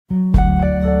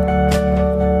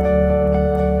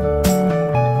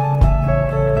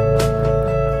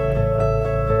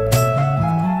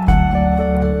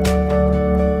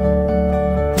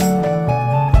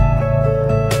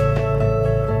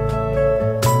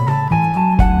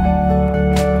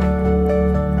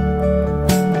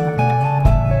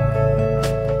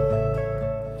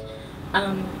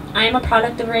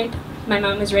product of rape. My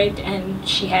mom was raped and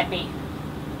she had me.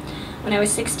 When I was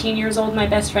 16 years old, my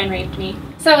best friend raped me.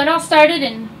 So it all started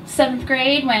in 7th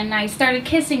grade when I started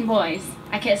kissing boys.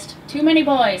 I kissed too many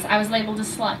boys. I was labeled a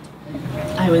slut.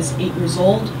 I was 8 years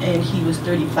old and he was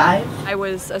 35. I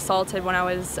was assaulted when I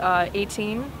was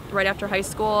 18, right after high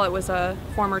school. It was a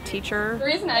former teacher. The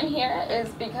reason I'm here is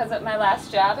because at my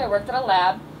last job I worked at a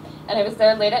lab and I was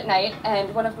there late at night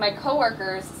and one of my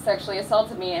coworkers sexually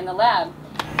assaulted me in the lab.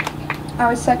 I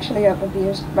was sexually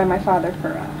abused by my father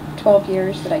for 12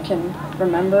 years that I can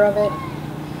remember of it.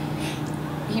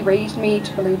 He raised me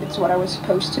to believe it's what I was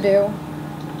supposed to do.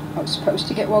 I was supposed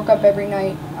to get woke up every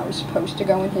night. I was supposed to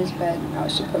go in his bed. I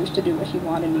was supposed to do what he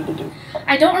wanted me to do.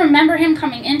 I don't remember him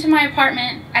coming into my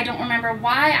apartment. I don't remember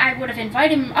why I would have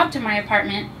invited him up to my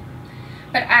apartment.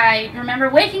 But I remember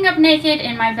waking up naked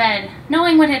in my bed,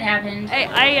 knowing what had happened.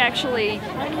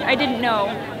 I didn't know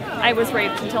I was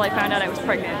raped until I found out I was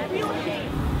pregnant.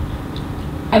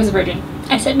 I was a virgin.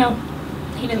 I said no.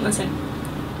 He didn't listen.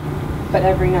 But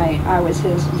every night I was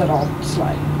his little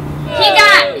slut.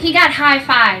 He got high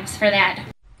fives for that.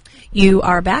 You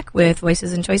are back with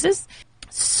Voices and Choices.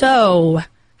 So,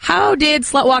 how did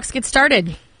SlutWalks get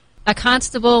started? A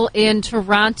constable in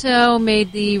Toronto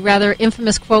made the rather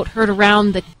infamous quote heard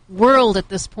around the world at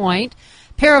this point.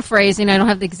 Paraphrasing, I don't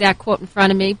have the exact quote in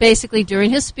front of me. Basically, during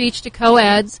his speech to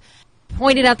co-eds,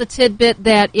 pointed out the tidbit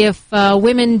that if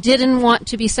women didn't want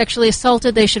to be sexually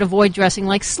assaulted, they should avoid dressing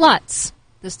like sluts.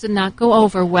 This did not go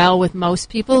over well with most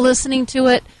people listening to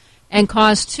it, and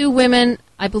caused 2 women,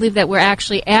 I believe that were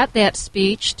actually at that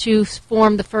speech, to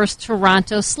form the first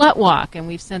Toronto SlutWalk. And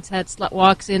we've since had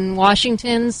SlutWalks in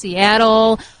Washington,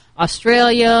 Seattle,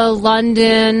 Australia,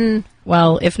 London.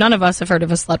 Well, if none of us have heard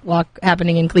of a SlutWalk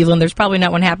happening in Cleveland, there's probably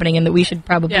not one happening, and that we should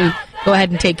probably go ahead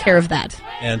and take care of that.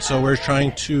 And so we're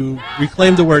trying to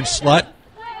reclaim the word slut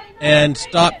and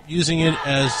stop using it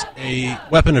as a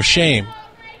weapon of shame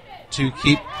to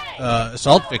keep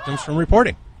assault victims from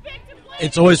reporting.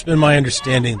 It's always been my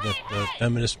understanding that the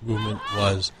feminist movement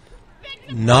was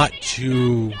not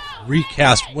to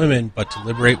recast women, but to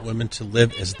liberate women to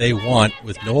live as they want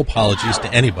with no apologies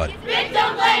to anybody.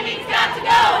 Victim blaming's got to go!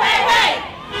 Hey, hey!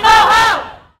 Ho,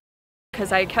 ho!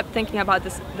 Because I kept thinking about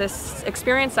this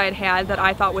experience I'd had that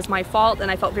I thought was my fault,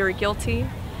 and I felt very guilty.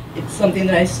 It's something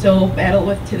that I still battle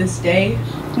with to this day.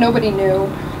 Nobody knew.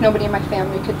 Nobody in my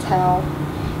family could tell.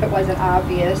 It wasn't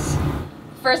obvious.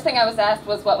 First thing I was asked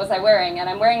was what was I wearing, and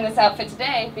I'm wearing this outfit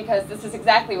today because this is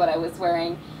exactly what I was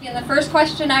wearing. And the first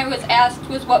question I was asked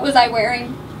was what was I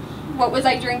wearing, what was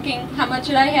I drinking, how much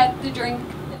did I have to drink.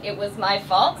 It was my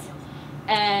fault,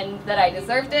 and that I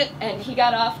deserved it, and he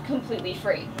got off completely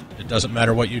free. It doesn't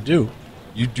matter what you do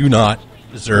not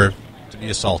deserve to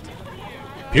be assaulted.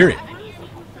 Period.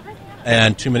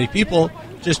 And too many people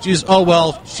just use, oh,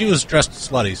 well, she was dressed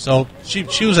slutty, so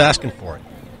she was asking for it.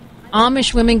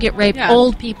 Amish women get raped,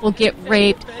 old people get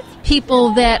raped,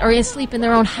 people that are asleep in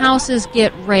their own houses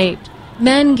get raped,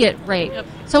 men get raped.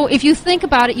 So if you think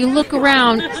about it, you look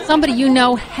around, somebody you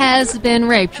know has been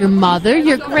raped. Your mother,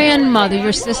 your grandmother,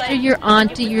 your sister, your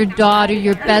auntie, your daughter,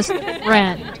 your best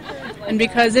friend. And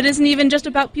because it isn't even just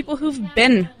about people who've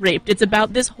been raped, it's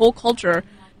about this whole culture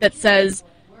that says,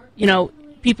 you know,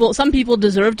 some people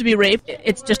deserve to be raped.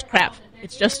 It's just crap.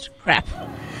 It's just crap.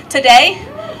 Today,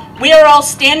 we are all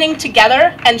standing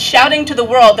together and shouting to the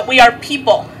world that we are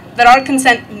people, that our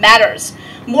consent matters,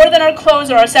 more than our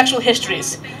clothes or our sexual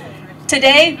histories.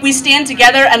 Today, we stand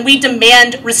together and we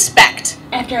demand respect.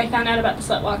 After I found out about the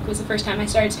SlutWalk was the first time I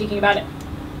started speaking about it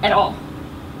at all.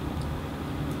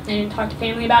 I didn't talk to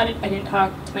family about it. I didn't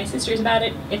talk to my sisters about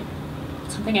it. It's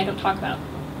something I don't talk about.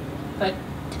 But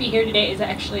to be here today is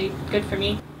actually good for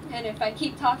me. And if I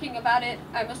keep talking about it,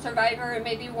 I'm a survivor, and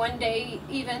maybe one day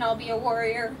even I'll be a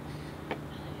warrior.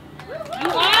 You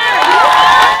are!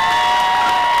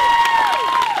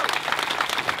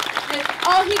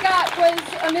 All he got was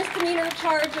a misdemeanor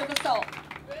charge of assault.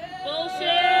 Bullshit!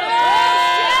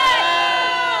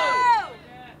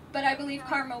 But I believe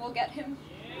karma will get him.